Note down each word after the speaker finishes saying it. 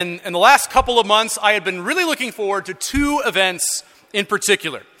In the last couple of months, I had been really looking forward to two events in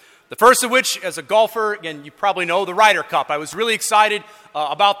particular. The first of which, as a golfer, again, you probably know, the Ryder Cup. I was really excited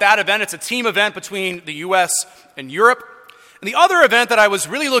about that event. It's a team event between the U.S. and Europe. And the other event that I was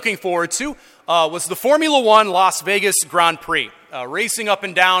really looking forward to was the Formula One Las Vegas Grand Prix, racing up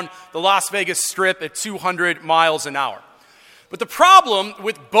and down the Las Vegas Strip at 200 miles an hour. But the problem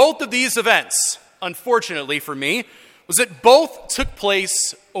with both of these events, unfortunately for me, was that both took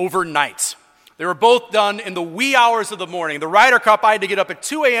place overnight. They were both done in the wee hours of the morning. The Ryder Cup, I had to get up at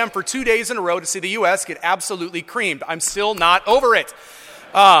 2 a.m. for 2 days in a row to see the U.S. get absolutely creamed. I'm still not over it.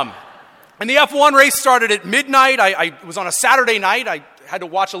 And the F1 race started at midnight. I was on a Saturday night. I had to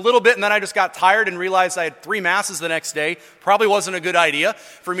watch a little bit, and then I just got tired and realized I had 3 masses the next day. Probably wasn't a good idea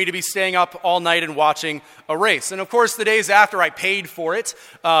for me to be staying up all night and watching a race. And of course, the days after, I paid for it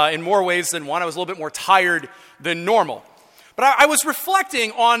in more ways than one. I was a little bit more tired than normal. But I was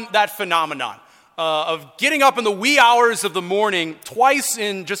reflecting on that phenomenon of getting up in the wee hours of the morning twice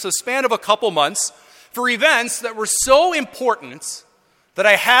in just a span of a couple months for events that were so important that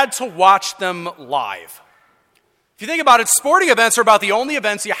I had to watch them live. If you think about it, sporting events are about the only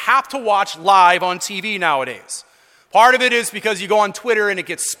events you have to watch live on TV nowadays. Part of it is because you go on Twitter and it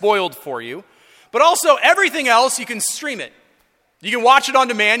gets spoiled for you. But also, everything else, you can stream it. You can watch it on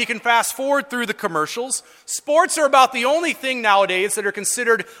demand. You can fast forward through the commercials. Sports are about the only thing nowadays that are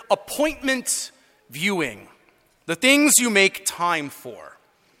considered appointment viewing, the things you make time for.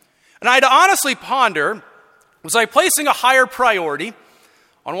 And I had to honestly ponder, was I placing a higher priority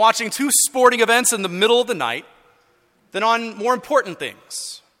on watching 2 sporting events in the middle of the night than on more important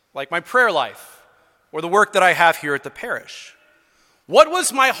things, like my prayer life or the work that I have here at the parish? What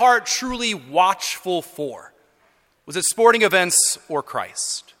was my heart truly watchful for? Was it sporting events or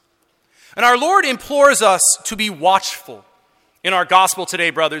Christ? And our Lord implores us to be watchful in our gospel today,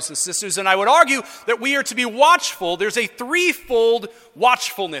 brothers and sisters. And I would argue that we are to be watchful. There's a threefold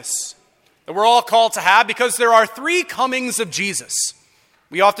watchfulness that we're all called to have because there are 3 comings of Jesus.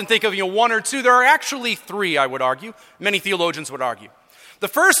 We often think of 1 or 2. There are actually 3, I would argue. Many theologians would argue. The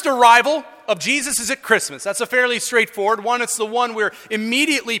first arrival of Jesus is at Christmas. That's a fairly straightforward one. It's the one we're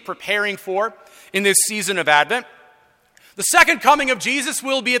immediately preparing for in this season of Advent. The second coming of Jesus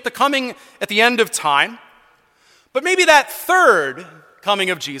will be at the end of time. But maybe that third coming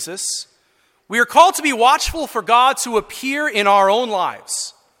of Jesus, we are called to be watchful for God to appear in our own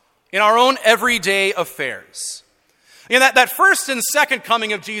lives, in our own everyday affairs. That first and second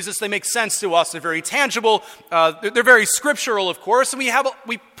coming of Jesus, they make sense to us. They're very tangible. They're very scriptural, of course. And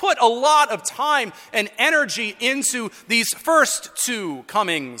we put a lot of time and energy into these first 2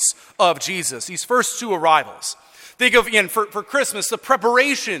 comings of Jesus, these first 2 arrivals. Think of, again, for Christmas, the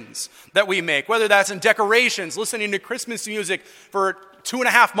preparations that we make, whether that's in decorations, listening to Christmas music for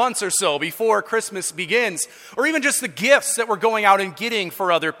 2.5 months or so before Christmas begins, or even just the gifts that we're going out and getting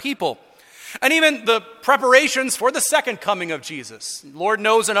for other people. And even the preparations for the second coming of Jesus. Lord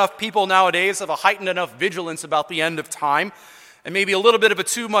knows enough people nowadays have a heightened enough vigilance about the end of time, and maybe a little bit of a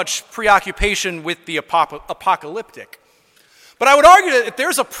too much preoccupation with the apocalyptic. But I would argue that if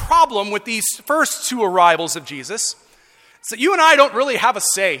there's a problem with these first 2 arrivals of Jesus, it's that you and I don't really have a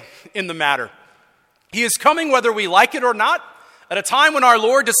say in the matter. He is coming whether we like it or not, at a time when our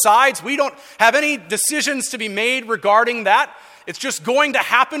Lord decides we don't have any decisions to be made regarding that. It's just going to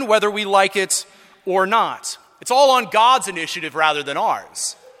happen whether we like it or not. It's all on God's initiative rather than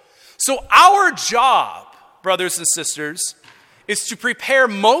ours. So our job, brothers and sisters, is to prepare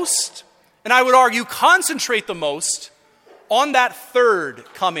most, and I would argue concentrate the most, on that third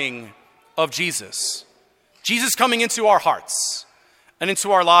coming of Jesus. Jesus coming into our hearts and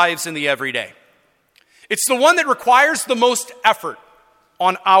into our lives in the everyday. It's the one that requires the most effort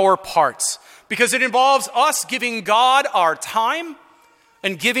on our parts because it involves us giving God our time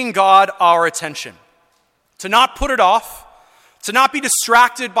and giving God our attention. To not put it off, to not be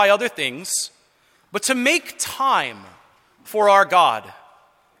distracted by other things, but to make time for our God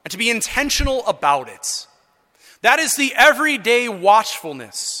and to be intentional about it. That is the everyday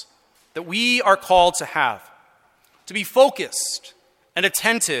watchfulness that we are called to have. To be focused and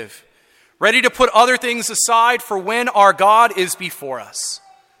attentive, ready to put other things aside for when our God is before us.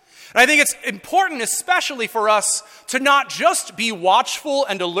 And I think it's important, especially for us, to not just be watchful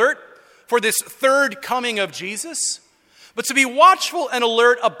and alert for this third coming of Jesus, but to be watchful and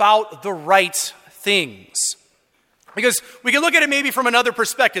alert about the right things. Because we can look at it maybe from another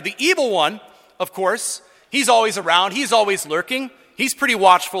perspective. The evil one, of course, he's always around. He's always lurking. He's pretty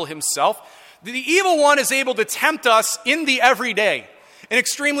watchful himself. The evil one is able to tempt us in the everyday, in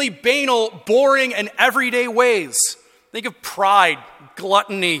extremely banal, boring, and everyday ways. Think of pride,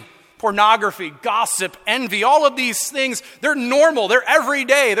 gluttony, pornography, gossip, envy, all of these things. They're normal, they're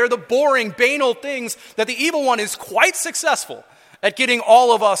everyday, they're the boring, banal things that the evil one is quite successful at getting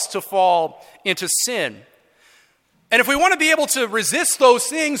all of us to fall into sin. And if we want to be able to resist those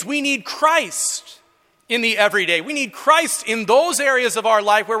things, we need Christ in the everyday. We need Christ in those areas of our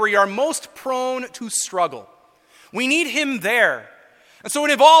life where we are most prone to struggle. We need him there. And so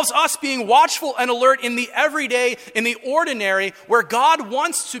it involves us being watchful and alert in the everyday, in the ordinary, where God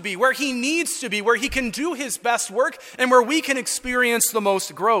wants to be, where he needs to be, where he can do his best work, and where we can experience the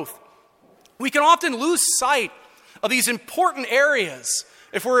most growth. We can often lose sight of these important areas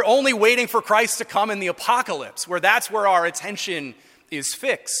if we're only waiting for Christ to come in the apocalypse, where that's where our attention is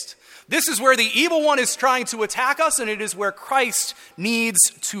fixed. This is where the evil one is trying to attack us, and it is where Christ needs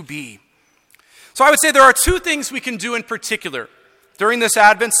to be. So I would say there are two things we can do in particular during this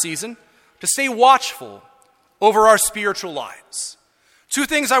Advent season to stay watchful over our spiritual lives. Two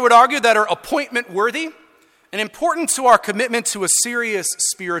things I would argue that are appointment worthy and important to our commitment to a serious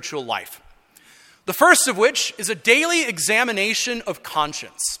spiritual life. The first of which is a daily examination of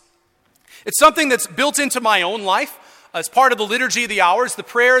conscience. It's something that's built into my own life as part of the Liturgy of the Hours, the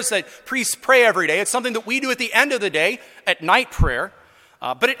prayers that priests pray every day. It's something that we do at the end of the day at night prayer.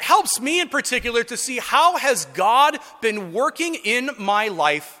 But it helps me in particular to see how has God been working in my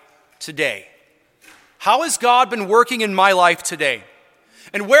life today? How has God been working in my life today?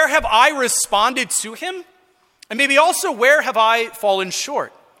 And where have I responded to him? And maybe also where have I fallen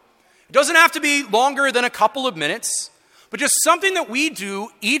short? It doesn't have to be longer than a couple of minutes, but just something that we do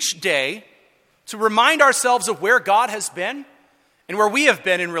each day to remind ourselves of where God has been and where we have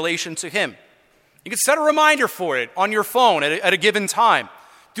been in relation to him. You can set a reminder for it on your phone at a given time.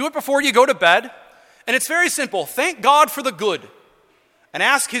 Do it before you go to bed. And it's very simple. Thank God for the good and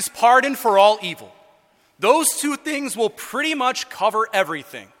ask his pardon for all evil. Those two things will pretty much cover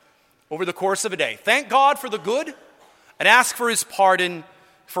everything over the course of a day. Thank God for the good and ask for his pardon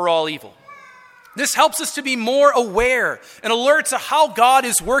for all evil. This helps us to be more aware and alert to how God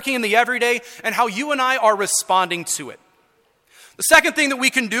is working in the everyday and how you and I are responding to it. The second thing that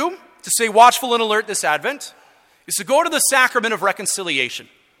we can do to stay watchful and alert this Advent is to go to the sacrament of reconciliation.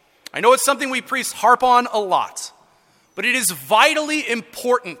 I know it's something we priests harp on a lot, but it is vitally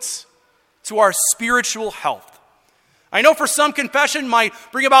important to our spiritual health. I know for some, confession might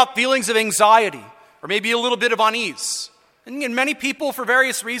bring about feelings of anxiety or maybe a little bit of unease. And many people, for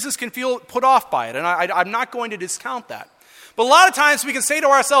various reasons, can feel put off by it, and I'm not going to discount that. But a lot of times we can say to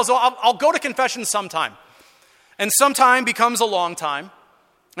ourselves, oh, I'll go to confession sometime. And sometime becomes a long time.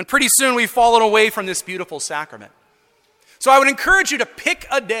 And pretty soon we've fallen away from this beautiful sacrament. So I would encourage you to pick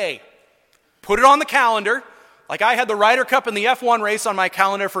a day. Put it on the calendar. Like I had the Ryder Cup and the F1 race on my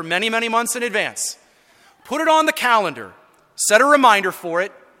calendar for many, many months in advance. Put it on the calendar. Set a reminder for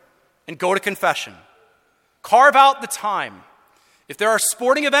it. And go to confession. Carve out the time. If there are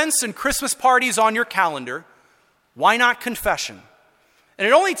sporting events and Christmas parties on your calendar, why not confession? And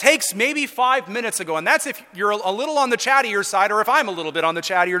it only takes maybe 5 minutes ago, and that's if you're a little on the chattier side or if I'm a little bit on the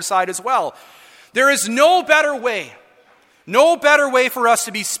chattier side as well. There is no better way for us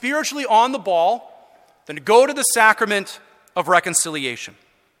to be spiritually on the ball than to go to the sacrament of reconciliation.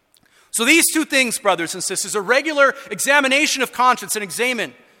 So these two things, brothers and sisters, a regular examination of conscience and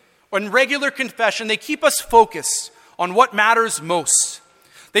examen, and regular confession, they keep us focused on what matters most.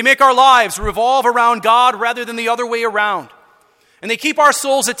 They make our lives revolve around God rather than the other way around. And they keep our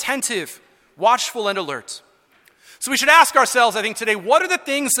souls attentive, watchful, and alert. So we should ask ourselves, I think, today, what are the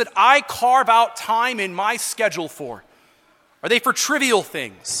things that I carve out time in my schedule for? Are they for trivial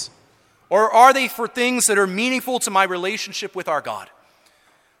things? Or are they for things that are meaningful to my relationship with our God?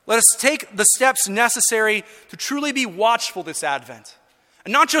 Let us take the steps necessary to truly be watchful this Advent.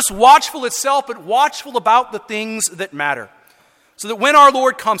 And not just watchful itself, but watchful about the things that matter. So that when our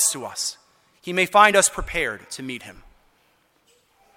Lord comes to us, he may find us prepared to meet him.